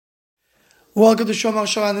Welcome to Shomar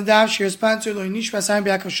Shah on the Daf. Shir sponsor Lo Nishma Saim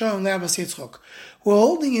B'Yaakov Shalom Le'Abbas Yitzchok. We're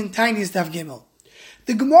holding in Tiniest Daf Gimel.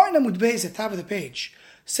 The Gemara in Amud Beis at the top of the page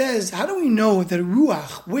says, how do we know that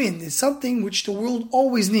Ruach, wind, is something which the world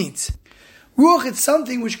always needs? Ruach is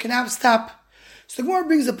something which cannot stop. So the Gemara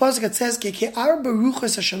brings the pasuk that says, Ke arba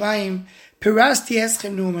ruchas hashamayim pirasti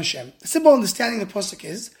eschem nu'um Hashem. The simple understanding of the pasuk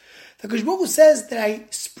is, the Kodesh Baruch Hu says that I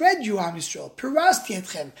spread you, Am Yisrael, pirasti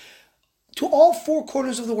etchem, to all four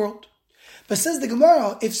corners of the world. But says the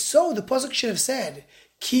Gemara, if so, the pasuk should have said,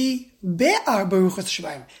 Ki be'ar baruchas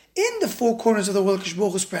shamayim. In the four corners of the world, Kodesh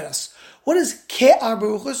Baruch Hu spread us. What is ke'ar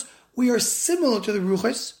baruchas? We are similar to the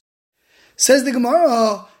ruchas. Says the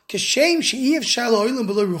Gemara, Keshem she'iev shalo oilam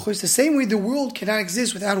below ruchas. The same way the world cannot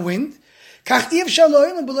exist without wind. Kach iev shalo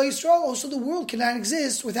oilam below Yisrael. Also, the world cannot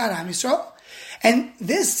exist without Am Yisrael. And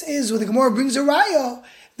this is what the Gemara brings a raya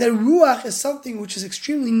that ruach is something which is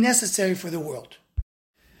extremely necessary for the world.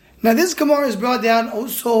 Now this Gemara is brought down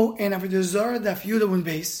also in Avodah Zarah Daf Yud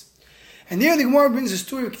Beis, and there the Gemara brings the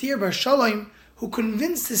story of K'tir bar Shalom, who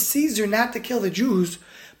convinced the Caesar not to kill the Jews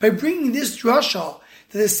by bringing this drasha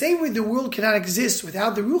that the same way the world cannot exist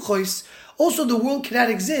without the Ruchos, also the world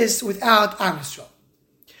cannot exist without Am Yisrael.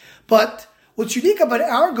 But what's unique about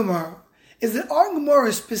our Gemara is that our Gemara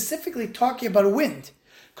is specifically talking about wind,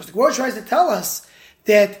 because the Gemara tries to tell us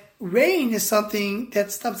that rain is something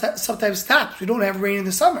that sometimes stops. We don't have rain in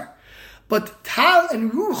the summer. But tal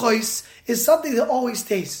and ruchos is something that always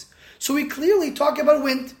stays. So we clearly talk about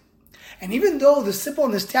wind. And even though the simple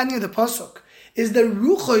understanding of the pasuk is that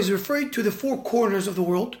ruchos is referring to the four corners of the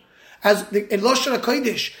world, as in Lashon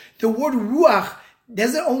HaKodesh, the word ruach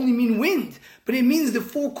doesn't only mean wind, but it means the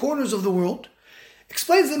four corners of the world.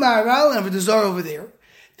 Explains the Maharal and Avodah Zarah over there,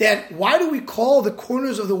 that why do we call the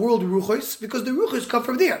corners of the world ruchos? Because the ruchos come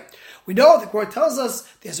from there. We know the Quran tells us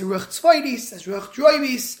there's a ruach tzvayis, there's ruach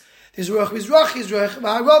droivis, there's ruach mizrachis, ruach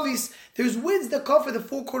ma'aravis. There's winds that come from the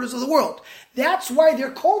four corners of the world. That's why they're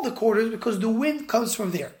called the corners, because the wind comes from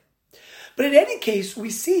there. But in any case, we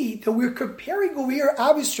see that we're comparing over here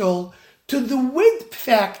Am Yisrael to the wind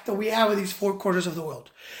fact that we have in these four corners of the world.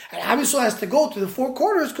 And Am Yisrael has to go to the four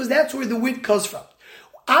corners because that's where the wind comes from.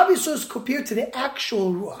 Am Yisrael is compared to the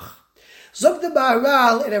actual ruach. Zog the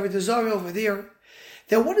Maharal and Avodah Zarah over there,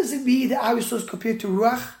 that what does it mean that Am Yisrael is compared to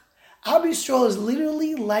ruach? Am Yisrael is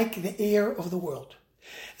literally like the air of the world.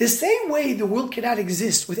 The same way the world cannot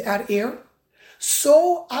exist without air,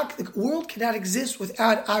 so the world cannot exist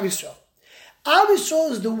without Am Yisrael. Am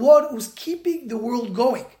Yisrael is the one who's keeping the world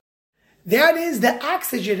going. That is the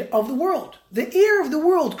oxygen of the world, the air of the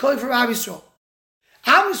world coming from Am Yisrael.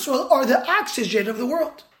 Am Yisrael are the oxygen of the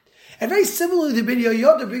world. And very similarly, the Ben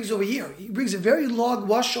Yehoyada brings over here. He brings a very long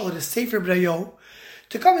mashal in a Sefer B'Nayo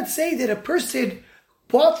to come and say that a person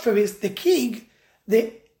bought from the king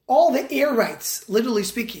all the air rights, literally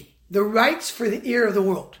speaking, the rights for the air of the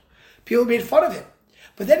world. People made fun of him.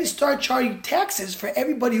 But then he started charging taxes for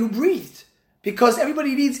everybody who breathed, because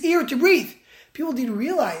everybody needs air to breathe. People didn't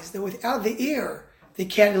realize that without the air, they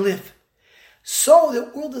can't live. So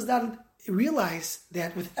the world does not realize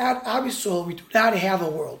that without Am Yisrael, we do not have a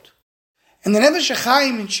world. And the Nefesh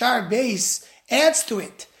HaChaim in Shar Beis adds to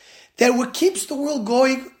it that what keeps the world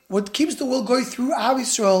going through Am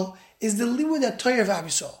Yisrael is the limud HaTorah of Am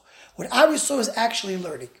Yisrael, what Am Yisrael is actually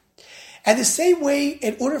learning. And the same way,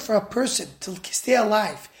 in order for a person to stay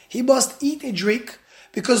alive, he must eat and drink,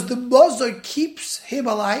 because the mazor keeps him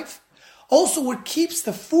alive. Also, what keeps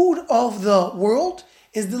the food of the world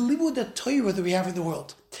is the limud HaTorah that we have in the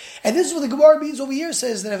world. And this is what the Gemara means over here,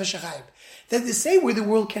 says the Nefesh HaChaim, that the same way the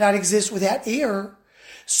world cannot exist without air,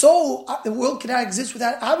 so the world cannot exist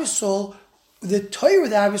without Am Yisrael. The Torah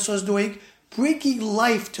that Am Yisrael is doing, bringing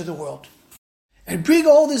life to the world. And bring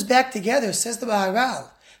all this back together, says the Maharal,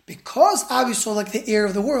 because Am Yisrael like the air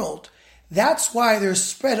of the world, that's why they're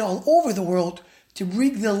spread all over the world to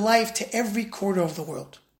bring the life to every corner of the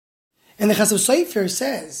world. And the Chasam Sofer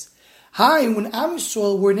says, when Am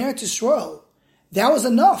Yisrael were near to Yisrael, that was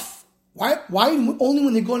enough. Why only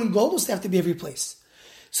when they're going in Golus they have to be every place?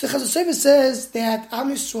 So Chasam Sofer says that Am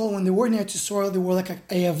Yisrael, when they were near to Yisrael, they were like a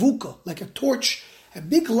avuka, like a torch, a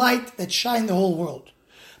big light that shined the whole world.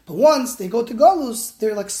 But once they go to Golus,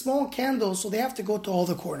 they're like small candles, so they have to go to all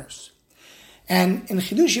the corners. And in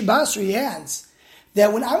Chidush Basra he adds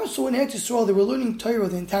that when Am Yisrael were near to Yisrael, they were learning Torah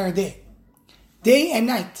the entire day and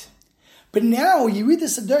night. But now you read the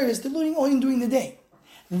Sidduros, they're learning only during the day.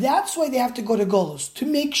 That's why they have to go to Golus, to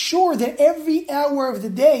make sure that every hour of the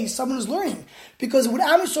day someone is learning. Because when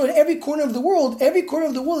Am Yisrael in every corner of the world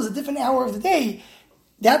is a different hour of the day.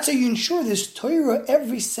 That's how you ensure there's Torah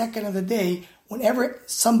every second of the day whenever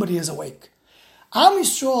somebody is awake. Am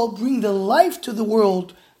Yisrael bring the life to the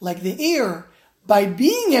world like the air by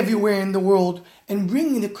being everywhere in the world and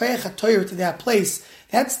bringing the Koyach HaTorah to that place.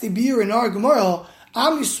 That's the beer in our Gemara.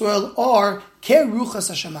 Am Yisrael are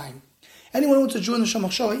Keruchas HaShamayim. Anyone who wants to join the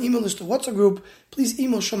Shomachshava email list or WhatsApp group, please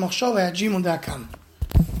email shomachshava@gmail.com.